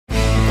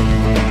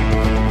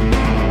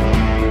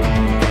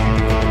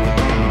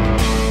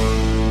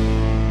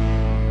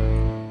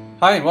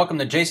Hi, and welcome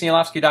to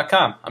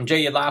JaySonYadlovsky.com. I'm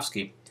Jay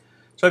Yadlovsky.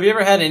 So have you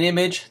ever had an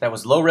image that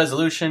was low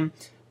resolution,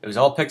 it was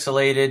all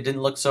pixelated,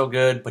 didn't look so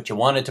good, but you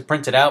wanted to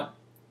print it out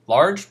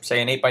large,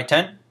 say an 8 by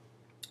 10?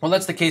 Well,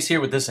 that's the case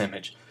here with this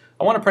image.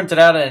 I want to print it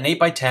out at an 8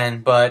 by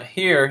 10, but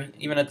here,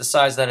 even at the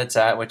size that it's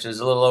at, which is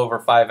a little over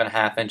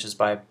 5.5 inches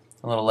by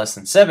a little less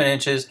than 7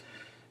 inches,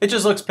 it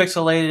just looks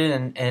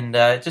pixelated and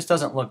it just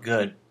doesn't look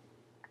good.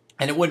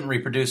 And it wouldn't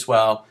reproduce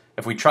well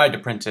if we tried to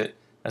print it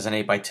as an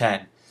 8 by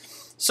 10.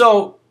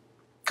 So,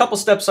 a couple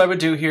steps I would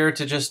do here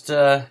to just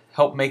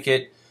help make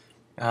it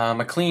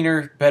a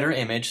cleaner, better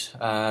image.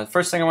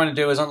 First thing I want to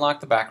do is unlock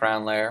the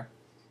background layer.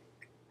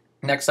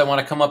 Next, I want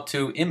to come up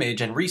to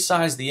Image and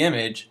resize the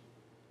image.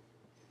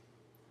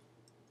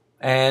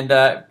 And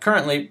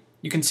currently,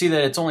 you can see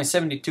that it's only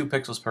 72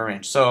 pixels per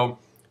inch. So,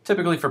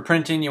 typically for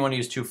printing, you want to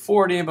use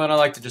 240, but I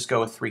like to just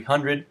go with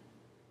 300.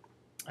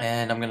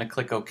 And I'm going to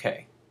click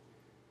OK.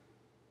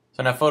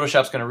 So now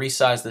Photoshop's going to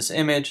resize this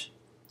image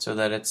so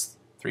that it's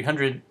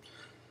 300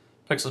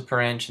 pixels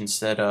per inch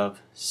instead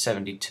of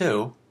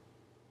 72.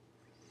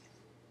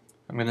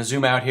 I'm going to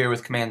zoom out here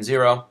with Command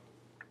 0.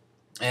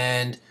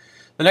 And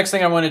the next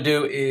thing I want to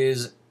do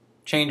is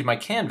change my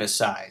canvas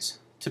size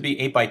to be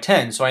 8 by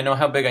 10 so I know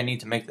how big I need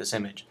to make this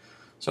image.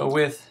 So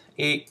with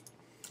 8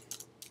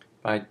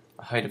 by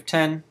a height of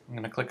 10, I'm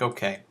going to click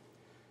OK.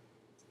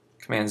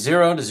 Command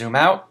 0 to zoom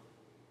out.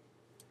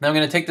 Now I'm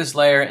going to take this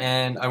layer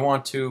and I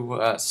want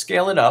to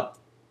scale it up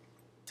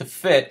to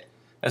fit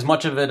as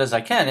much of it as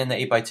I can in the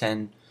 8 by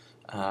 10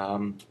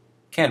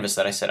 canvas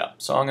that I set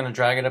up. So I'm going to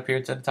drag it up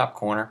here to the top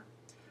corner.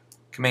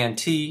 Command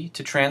T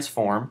to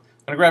transform. I'm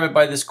going to grab it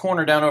by this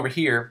corner down over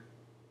here.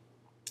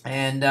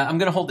 And I'm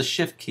going to hold the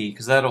Shift key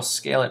because that'll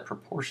scale it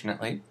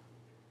proportionately.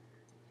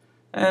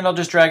 And I'll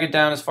just drag it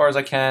down as far as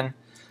I can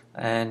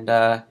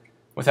and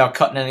without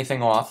cutting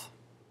anything off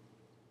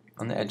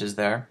on the edges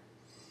there.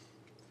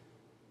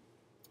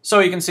 So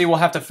you can see we'll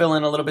have to fill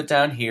in a little bit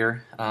down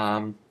here,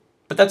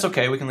 but that's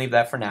okay, we can leave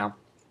that for now.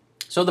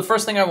 So the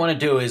first thing I want to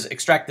do is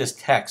extract this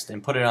text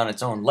and put it on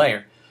its own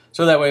layer.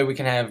 So that way we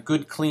can have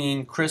good,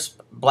 clean,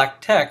 crisp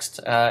black text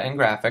and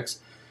graphics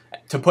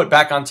to put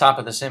back on top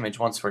of this image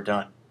once we're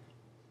done.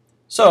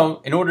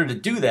 So in order to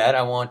do that,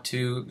 I want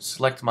to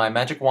select my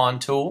Magic Wand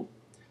tool.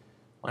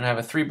 I want to have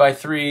a 3 by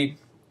 3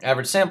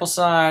 average sample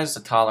size,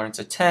 a tolerance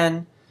of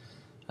 10.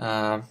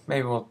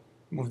 Maybe we'll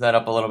move that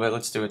up a little bit.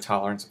 Let's do a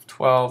tolerance of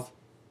 12.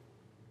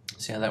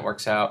 See how that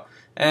works out.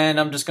 And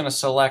I'm just going to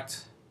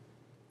select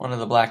one of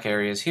the black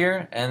areas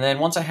here. And then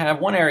once I have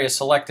one area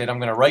selected, I'm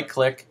going to right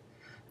click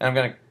and I'm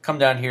going to come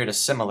down here to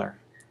Similar.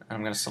 And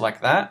I'm going to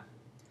select that.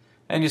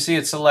 And you see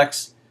it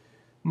selects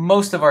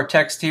most of our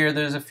text here.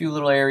 There's a few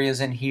little areas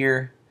in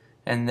here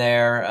and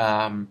there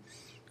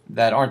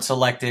that aren't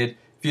selected.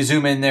 If you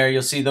zoom in there,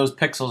 you'll see those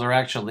pixels are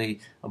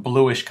actually a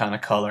bluish kind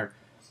of color.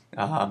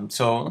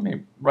 So let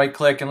me right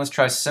click and let's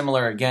try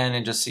Similar again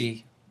and just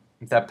see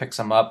if that picks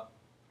them up.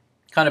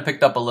 Kind of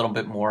picked up a little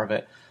bit more of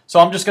it. So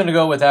I'm just going to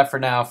go with that for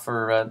now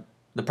for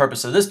the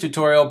purpose of this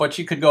tutorial, but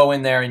you could go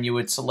in there and you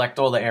would select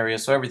all the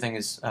areas so everything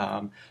is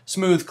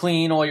smooth,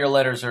 clean, all your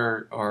letters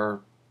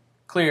are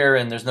clear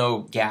and there's no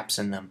gaps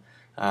in them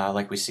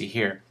like we see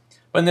here.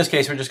 But in this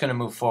case, we're just going to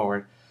move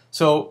forward.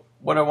 So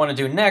what I want to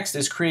do next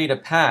is create a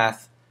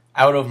path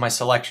out of my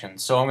selection.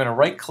 So I'm going to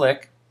right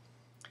click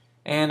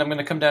and I'm going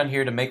to come down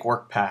here to Make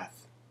Work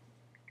Path.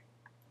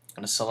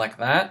 I'm going to select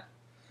that.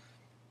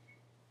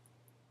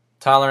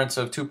 Tolerance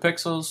of 2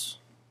 pixels.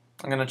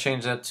 I'm going to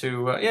change that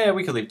to, yeah,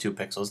 we could leave 2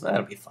 pixels.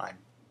 That'll be fine.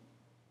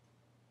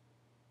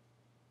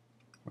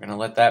 We're going to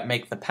let that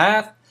make the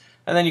path.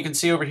 And then you can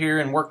see over here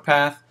in Work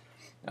Path,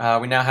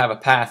 we now have a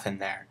path in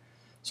there.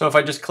 So if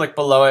I just click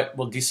below it,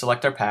 we'll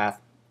deselect our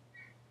path.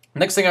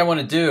 Next thing I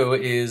want to do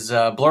is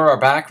blur our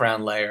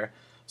background layer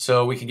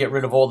so we can get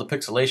rid of all the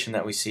pixelation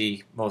that we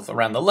see both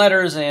around the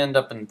letters and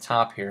up in the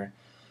top here.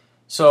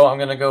 So I'm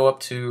going to go up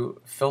to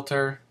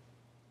Filter,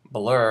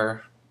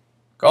 Blur,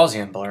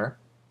 Gaussian blur.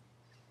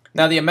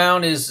 Now the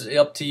amount is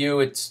up to you.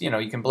 It's, you know,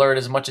 you can blur it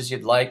as much as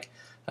you'd like.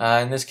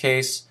 In this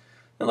case,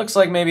 it looks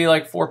like maybe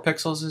like 4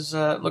 pixels is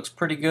looks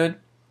pretty good.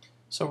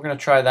 So we're going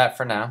to try that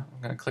for now.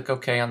 I'm going to click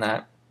OK on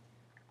that.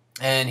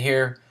 And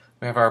here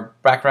we have our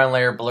background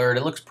layer blurred.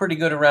 It looks pretty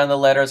good around the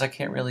letters. I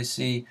can't really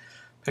see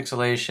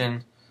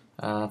pixelation.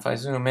 If I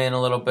zoom in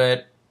a little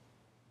bit,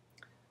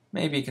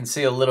 maybe you can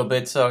see a little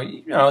bit. So,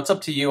 you know, it's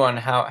up to you on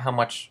how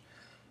much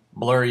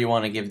blur you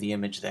want to give the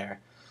image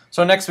there.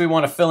 So next we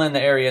want to fill in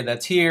the area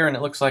that's here, and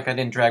it looks like I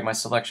didn't drag my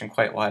selection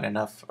quite wide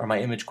enough, or my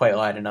image quite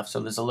wide enough, so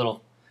there's a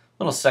little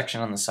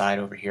section on the side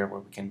over here where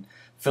we can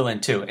fill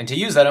in too. And to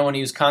use that, I want to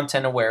use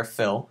Content Aware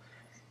Fill.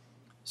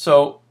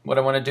 So what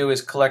I want to do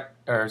is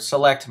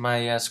select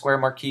my Square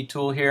Marquee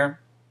tool here,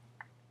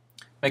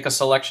 make a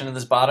selection of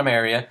this bottom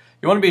area.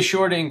 You want to be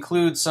sure to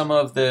include some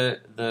of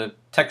the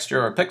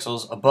texture or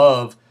pixels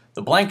above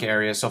the blank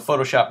area so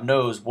Photoshop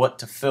knows what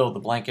to fill the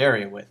blank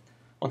area with.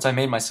 Once I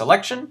made my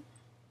selection,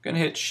 I'm going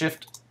to hit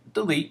Shift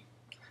Delete,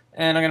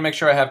 and I'm going to make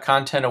sure I have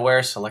Content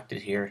Aware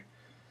selected here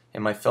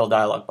in my Fill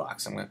dialog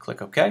box. I'm going to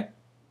click OK.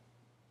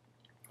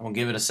 We'll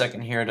give it a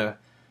second here to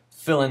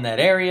fill in that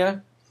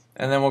area,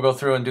 and then we'll go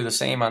through and do the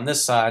same on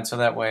this side, so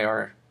that way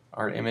our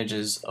image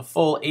is a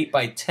full 8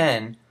 by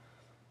 10,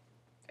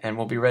 and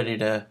we'll be ready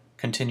to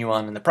continue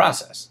on in the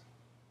process.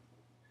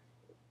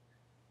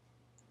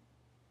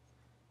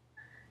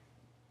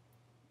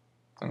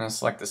 I'm going to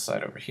select this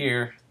side over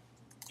here,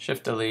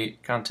 Shift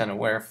Delete, Content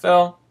Aware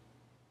Fill.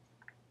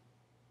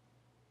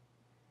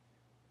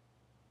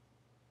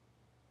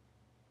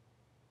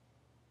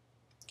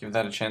 Give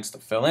that a chance to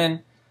fill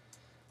in.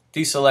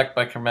 Deselect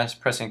by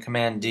pressing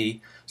Command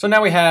D. So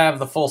now we have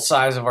the full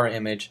size of our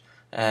image,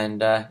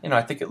 and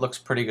I think it looks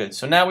pretty good.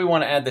 So now we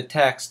want to add the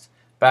text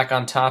back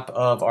on top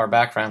of our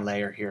background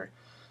layer here.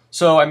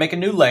 So I make a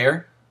new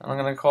layer. I'm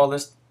going to call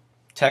this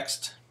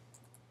text.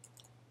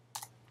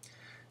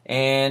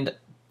 And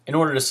in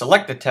order to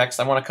select the text,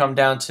 I want to come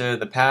down to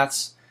the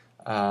paths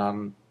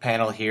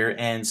panel here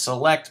and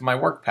select my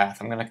work path.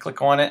 I'm going to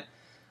click on it.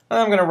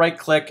 I'm going to right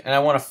click, and I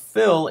want to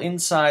fill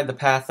inside the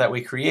path that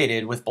we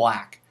created with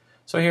black.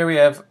 So here we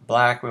have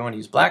black. We want to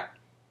use black.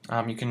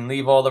 You can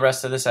leave all the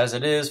rest of this as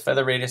it is.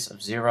 Feather radius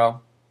of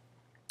 0.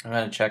 I'm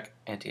going to check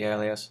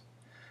anti-alias.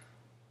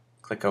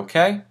 Click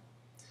OK.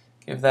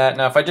 Give that.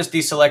 Now if I just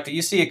deselect it,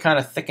 you see it kind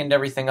of thickened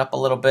everything up a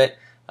little bit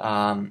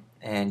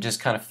and just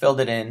kind of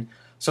filled it in.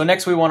 So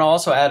next we want to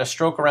also add a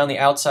stroke around the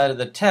outside of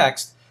the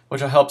text,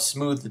 which will help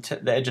smooth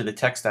the edge of the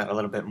text out a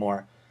little bit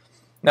more.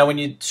 Now when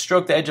you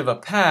stroke the edge of a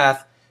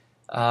path,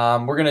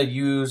 we're going to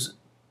use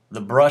the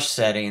brush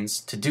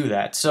settings to do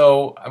that.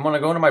 So I'm going to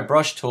go into my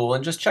brush tool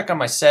and just check on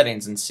my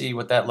settings and see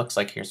what that looks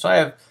like here. So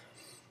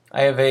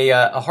I have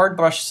a hard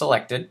brush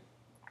selected,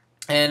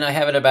 and I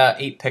have it about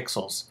 8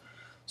 pixels.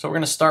 So we're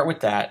going to start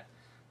with that.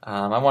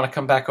 I want to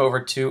come back over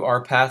to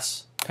our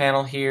paths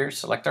panel here,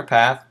 select our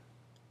path.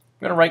 I'm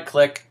going to right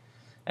click,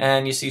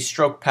 and you see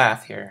stroke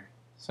path here.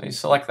 So you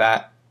select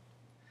that.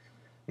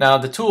 Now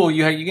the tool,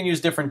 you can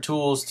use different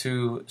tools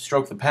to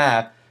stroke the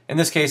path. In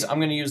this case, I'm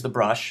going to use the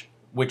brush,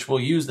 which will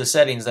use the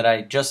settings that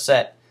I just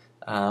set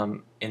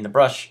in the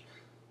brush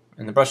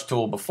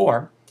tool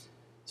before.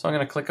 So I'm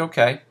going to click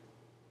OK.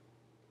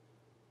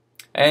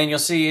 And you'll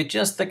see it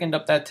just thickened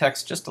up that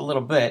text just a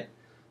little bit.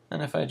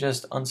 And if I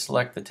just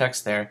unselect the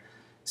text there,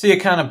 see it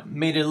kind of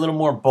made it a little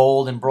more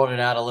bold and brought it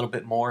out a little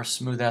bit more,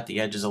 smoothed out the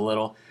edges a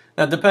little.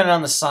 Now depending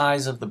on the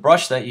size of the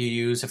brush that you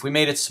use, if we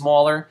made it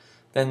smaller,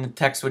 then the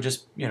text would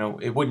just,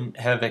 it wouldn't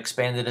have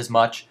expanded as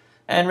much.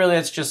 And really,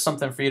 it's just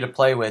something for you to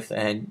play with,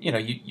 and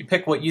you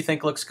pick what you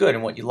think looks good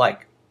and what you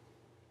like.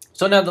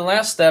 So now the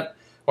last step,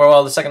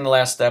 the second to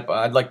last step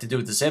I'd like to do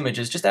with this image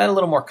is just add a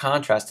little more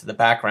contrast to the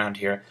background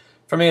here.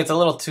 For me, it's a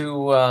little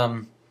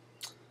too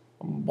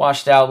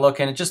washed out look,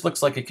 and it just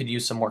looks like it could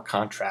use some more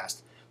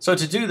contrast. So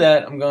to do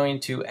that, I'm going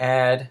to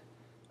add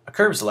a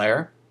curves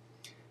layer,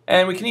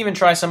 and we can even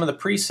try some of the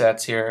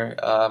presets here.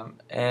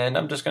 And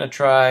I'm just going to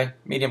try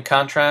medium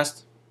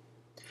contrast.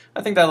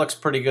 I think that looks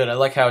pretty good. I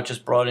like how it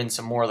just brought in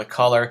some more of the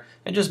color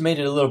and just made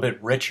it a little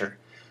bit richer.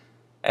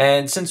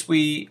 And since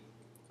we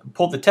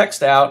pulled the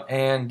text out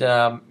and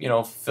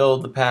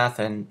filled the path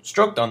and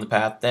stroked on the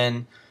path,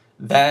 then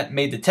that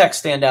made the text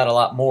stand out a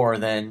lot more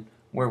than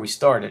where we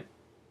started.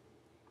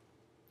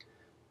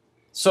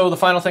 So the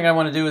final thing I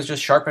want to do is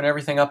just sharpen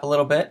everything up a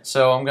little bit.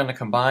 So I'm going to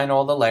combine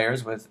all the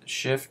layers with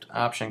Shift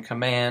Option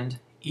Command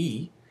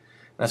E.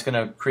 That's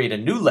going to create a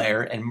new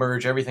layer and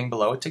merge everything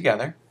below it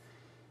together.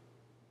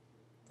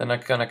 Then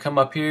I'm going to come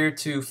up here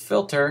to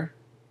Filter.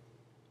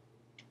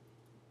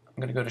 I'm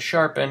going to go to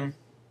Sharpen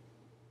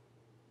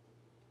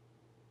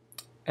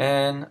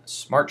and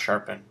Smart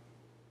Sharpen.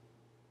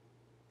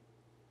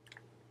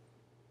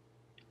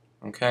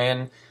 Okay,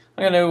 and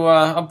I'm going to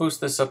I'll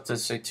boost this up to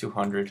say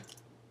 200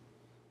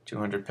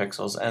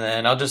 pixels, and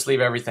then I'll just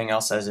leave everything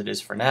else as it is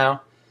for now.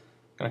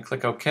 I'm going to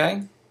click OK,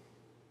 and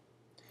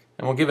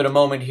we'll give it a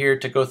moment here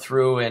to go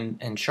through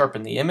and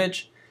sharpen the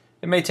image.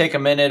 It may take a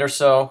minute or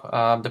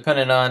so,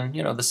 depending on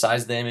the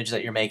size of the image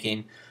that you're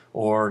making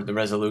or the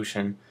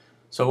resolution.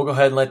 So we'll go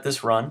ahead and let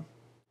this run.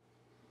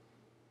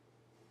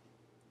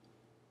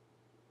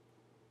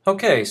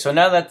 Okay, so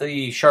now that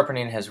the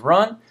sharpening has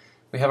run,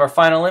 we have our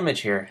final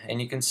image here,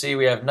 and you can see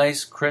we have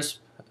nice,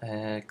 crisp,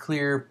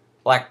 clear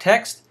black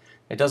text.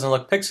 It doesn't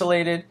look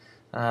pixelated.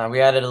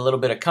 We added a little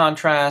bit of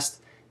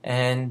contrast,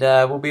 and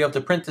we'll be able to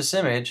print this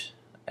image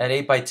at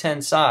 8 by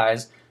 10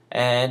 size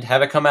and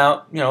have it come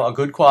out, a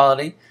good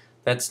quality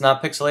that's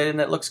not pixelated and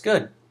that looks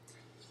good.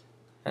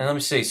 And let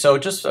me see. So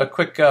just a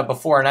quick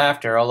before and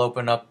after. I'll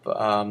open up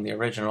the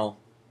original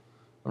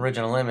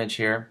image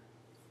here.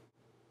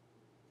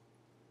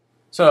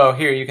 So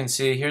here you can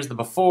see here's the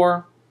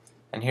before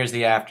and here's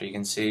the after. You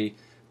can see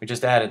we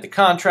just added the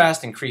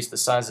contrast, increased the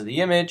size of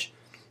the image,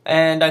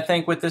 and I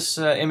think with this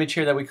image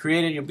here that we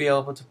created, you'll be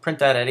able to print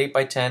that at 8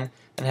 by 10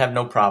 and have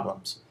no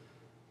problems.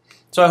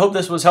 So I hope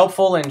this was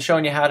helpful in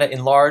showing you how to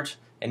enlarge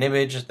an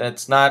image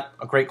that's not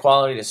a great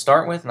quality to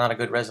start with, not a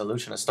good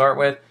resolution to start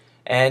with.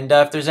 And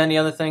if there's any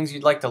other things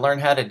you'd like to learn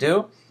how to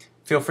do,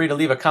 feel free to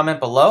leave a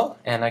comment below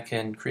and I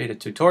can create a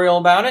tutorial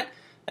about it.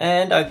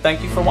 And I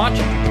thank you for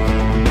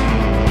watching.